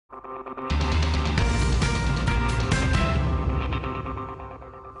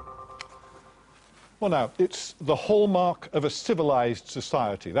Well, now, it's the hallmark of a civilised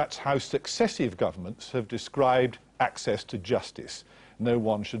society. That's how successive governments have described access to justice. No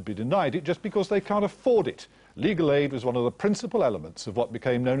one should be denied it just because they can't afford it. Legal aid was one of the principal elements of what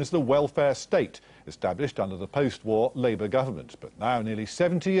became known as the welfare state, established under the post-war Labour government. But now, nearly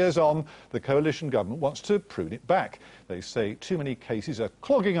 70 years on, the coalition government wants to prune it back. They say too many cases are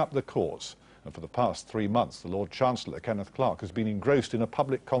clogging up the courts. And for the past 3 months, the Lord Chancellor, Kenneth Clarke, has been engrossed in a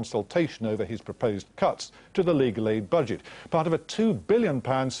public consultation over his proposed cuts to the legal aid budget, part of a £2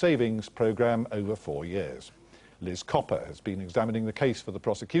 billion savings programme over 4 years. Liz Copper has been examining the case for the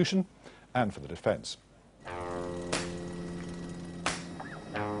prosecution and for the defence.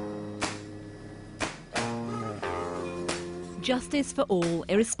 Justice for all,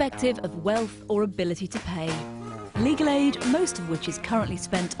 irrespective of wealth or ability to pay. Legal aid, most of which is currently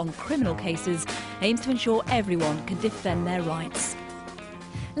spent on criminal cases, aims to ensure everyone can defend their rights.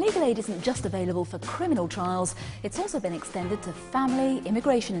 Legal aid isn't just available for criminal trials, it's also been extended to family,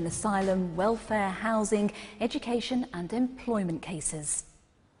 immigration and asylum, welfare, housing, education and employment cases.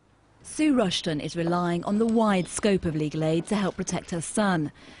 Sue Rushton is relying on the wide scope of legal aid to help protect her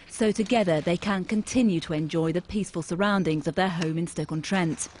son, so together they can continue to enjoy the peaceful surroundings of their home in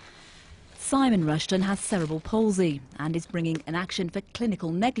Stoke-on-Trent. Simon Rushton has cerebral palsy and is bringing an action for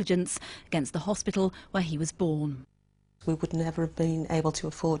clinical negligence against the hospital where he was born. We would never have been able to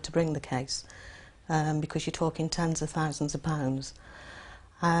afford to bring the case because you're talking tens of thousands of pounds.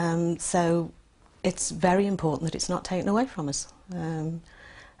 So it's very important that it's not taken away from us.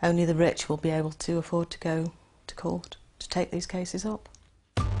 Only the rich will be able to afford to go to court to take these cases up.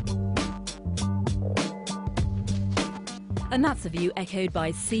 And that's a view echoed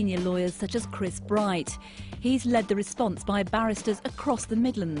by senior lawyers such as Chris Bright. He's led the response by barristers across the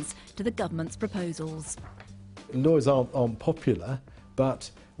Midlands to the government's proposals. Lawyers aren't popular,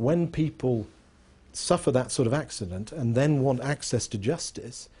 but when people suffer that sort of accident and then want access to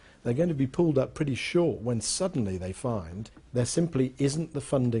justice, they're going to be pulled up pretty short when suddenly they find there simply isn't the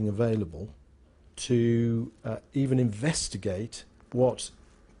funding available to even investigate what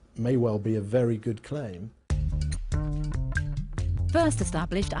may well be a very good claim. First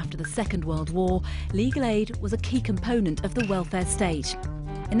established after the Second World War, legal aid was a key component of the welfare state.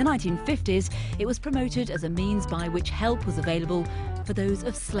 In the 1950s, it was promoted as a means by which help was available for those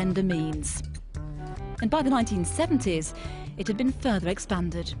of slender means. And by the 1970s, it had been further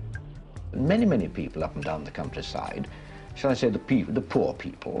expanded. Many people up and down the countryside, shall I say the poor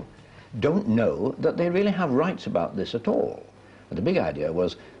people, don't know that they really have rights about this at all. And the big idea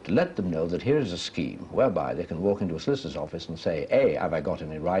was to let them know that here is a scheme whereby they can walk into a solicitor's office and say, A, have I got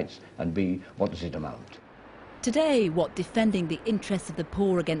any rights, and B, what does it amount? Today, what defending the interests of the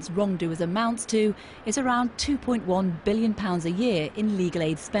poor against wrongdoers amounts to is around £2.1 billion a year in legal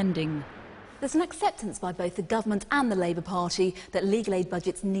aid spending. There's an acceptance by both the government and the Labour Party that legal aid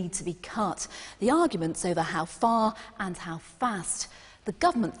budgets need to be cut. The argument's over how far and how fast. The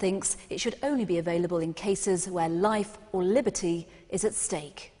government thinks it should only be available in cases where life or liberty is at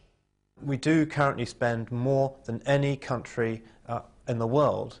stake. We do currently spend more than any country in the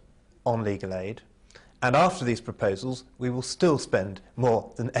world on legal aid. And after these proposals, we will still spend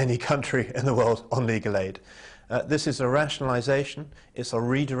more than any country in the world on legal aid. This is a rationalisation, it's a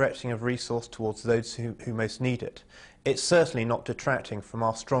redirecting of resource towards those who most need it. It's certainly not detracting from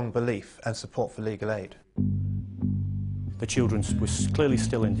our strong belief and support for legal aid. The children were clearly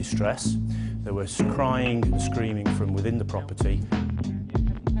still in distress. They were crying and screaming from within the property.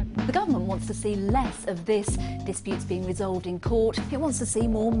 The government wants to see less of this, disputes being resolved in court. It wants to see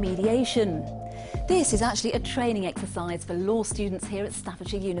more mediation. This is actually a training exercise for law students here at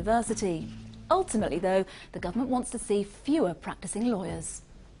Staffordshire University. Ultimately, though, the government wants to see fewer practising lawyers.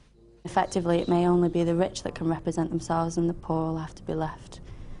 Effectively, it may only be the rich that can represent themselves and the poor will have to be left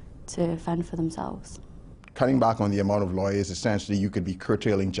to fend for themselves. Cutting back on the amount of lawyers, essentially you could be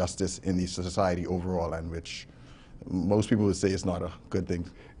curtailing justice in the society overall, and which most people would say is not a good thing.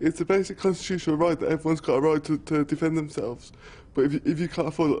 It's a basic constitutional right that everyone's got a right to defend themselves. But if you can't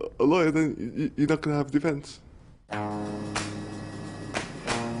afford a lawyer, then you're not going to have a defence.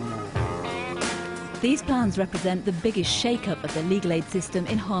 These plans represent the biggest shake-up of the legal aid system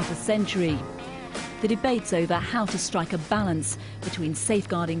in half a century. The debate's over how to strike a balance between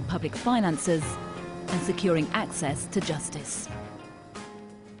safeguarding public finances and securing access to justice.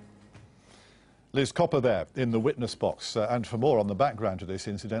 Liz Copper there in the witness box. And for more on the background to this,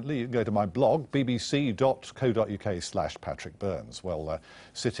 incidentally, you can go to my blog, bbc.co.uk/Patrick Burns. Well,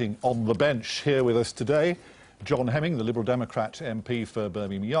 sitting on the bench here with us today, John Hemming, the Liberal Democrat MP for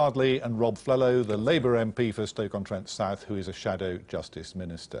Birmingham Yardley, and Rob Flello, the Labour MP for Stoke-on-Trent South, who is a shadow Justice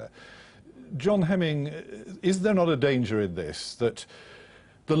Minister. John Hemming, is there not a danger in this that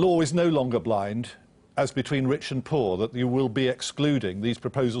the law is no longer blind, as between rich and poor, that you will be excluding, these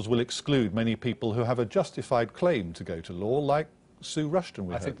proposals will exclude many people who have a justified claim to go to law, like Sue Rushton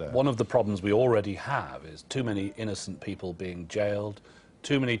we heard there? One of the problems we already have is too many innocent people being jailed,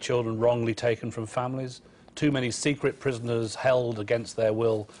 too many children wrongly taken from families, too many secret prisoners held against their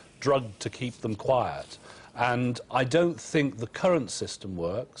will, drugged to keep them quiet. And I don't think the current system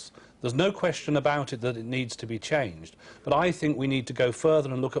works. There's no question about it that it needs to be changed. But I think we need to go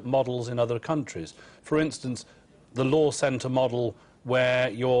further and look at models in other countries. For instance, the law centre model where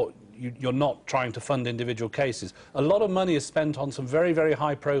you're not trying to fund individual cases. A lot of money is spent on some very, very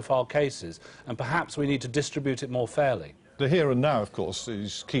high-profile cases, and perhaps we need to distribute it more fairly. The here and now, of course,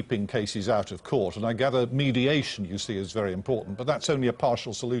 is keeping cases out of court, and I gather mediation, you see, is very important, but that's only a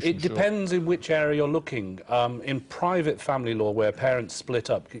partial solution. It depends in which area you're looking. In private family law, where parents split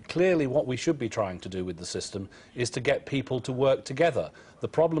up, clearly what we should be trying to do with the system is to get people to work together. The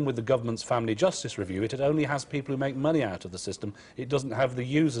problem with the government's Family Justice Review, it only has people who make money out of the system. It doesn't have the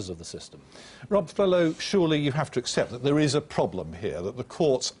users of the system. Rob Fellow, surely you have to accept that there is a problem here, that the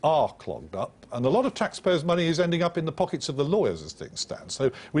courts are clogged up, and a lot of taxpayers' money is ending up in the pockets of the lawyers as things stand.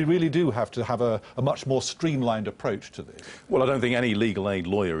 So we really do have to have a much more streamlined approach to this. Well, I don't think any legal aid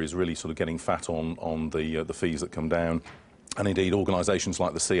lawyer is really sort of getting fat on the fees that come down. And indeed, organisations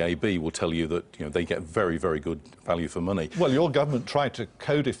like the CAB will tell you that they get very, very good value for money. Well, your government tried to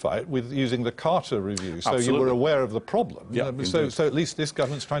codify it with using the Carter Review, so Absolutely. you were aware of the problem. Yeah, so at least this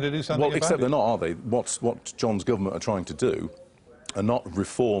government's trying to do something about it. Well, except they're not, are they? What John's government are trying to do are not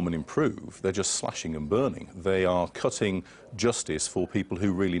reform and improve, they're just slashing and burning. They are cutting justice for people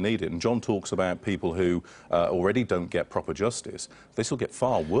who really need it. And John talks about people who already don't get proper justice. They still get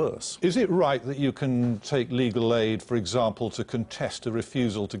far worse. Is it right that you can take legal aid, for example, to contest a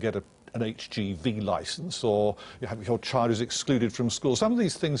refusal to get an HGV licence, or your child is excluded from school? Some of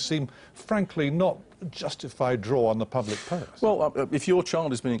these things seem, frankly, not justified draw on the public purse. Well, if your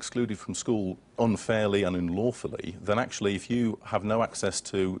child has been excluded from school unfairly and unlawfully, then actually if you have no access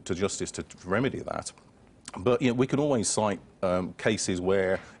to justice to remedy that, but we can always cite cases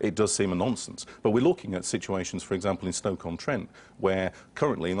where it does seem a nonsense. But we're looking at situations, for example, in Stoke-on-Trent, where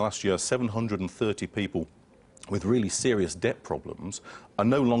currently in the last year 730 people with really serious debt problems are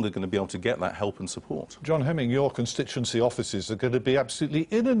no longer going to be able to get that help and support. John Hemming, your constituency offices are going to be absolutely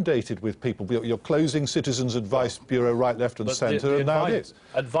inundated with people. You're closing Citizens Advice Bureau right, left and centre, and now this.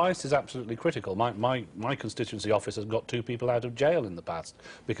 Advice is absolutely critical. My constituency office has got 2 people out of jail in the past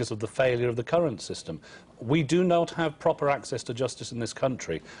because of the failure of the current system. We do not have proper access to justice in this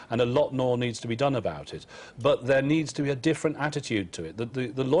country, and a lot more needs to be done about it. But there needs to be a different attitude to it.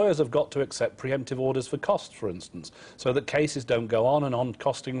 The lawyers have got to accept preemptive orders for costs, for instance, so that cases don't go on and on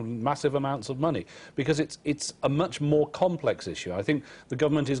costing massive amounts of money, because it's a much more complex issue. I think the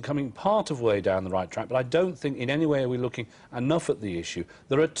government is coming part of the way down the right track, but I don't think in any way are we looking enough at the issue.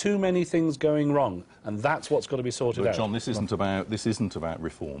 There are too many things going wrong, and that's what's got to be sorted out. John, this isn't about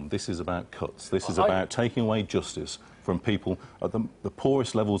reform. This is about cuts. This is about taking away justice from people at the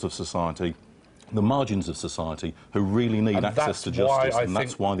poorest levels of society, the margins of society, who really need access to justice, and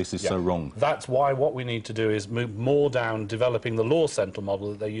that's why this is so wrong. That's why what we need to do is move more down developing the law centre model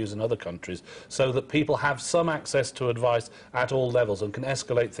that they use in other countries, so that people have some access to advice at all levels and can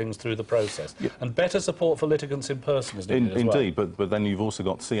escalate things through the process. Yeah. And better support for litigants in person is needed as well. Indeed, but then you've also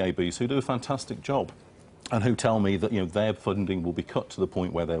got CABs who do a fantastic job, and who tell me that their funding will be cut to the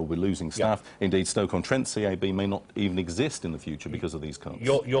point where they will be losing staff. Yeah. Indeed, Stoke-on-Trent CAB may not even exist in the future because of these cuts.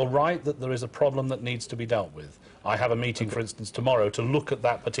 You're right that there is a problem that needs to be dealt with. I have a meeting, for instance, tomorrow to look at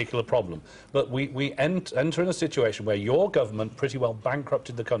that particular problem. But we enter in a situation where your government pretty well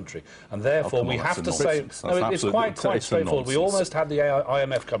bankrupted the country, and therefore we have to say... No, it's quite straightforward. We almost had the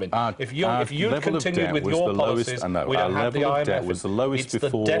IMF come in. If you'd continued with your policies, we don't have the IMF. Debt was the lowest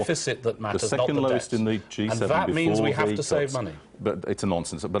before. It's the deficit that matters, not the debt. Lowest in the G7 and that means we have to save money. But it's a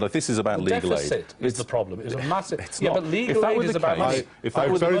nonsense. But if this is about legal aid... The deficit is the problem. It's a massive... It's but legal aid is about money.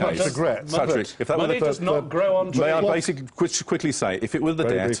 I very much regret... Patrick, money does not grow on trees. May I basically quickly say, if it were the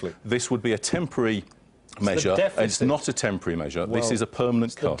debt, this would be a temporary measure. It's not a temporary measure. Well, this is a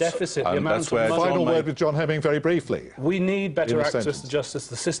permanent cut. The deficit, the amount of money. Final word with John Hemming, very briefly. We need better access to justice.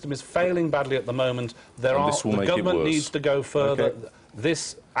 The system is failing badly at the moment. The government needs to go further. Okay.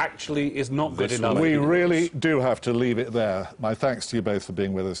 This actually is not good enough. We really do have to leave it there. My thanks to you both for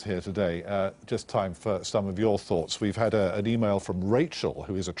being with us here today. Just time for some of your thoughts. We've had an email from Rachel,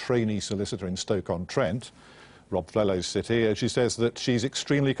 who is a trainee solicitor in Stoke-on-Trent, Rob Fellow's city. She says that she's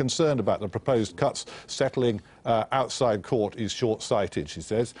extremely concerned about the proposed cuts, settling outside court is short-sighted, she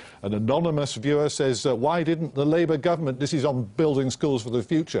says. An anonymous viewer says, why didn't the Labour government, this is on building schools for the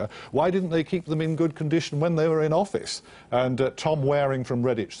future, why didn't they keep them in good condition when they were in office? And Tom Waring from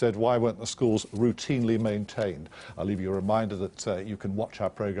Redditch said, why weren't the schools routinely maintained? I'll leave you a reminder that you can watch our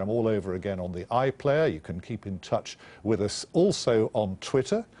programme all over again on the iPlayer. You can keep in touch with us also on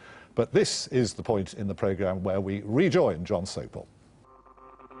Twitter. But this is the point in the programme where we rejoin John Sopel.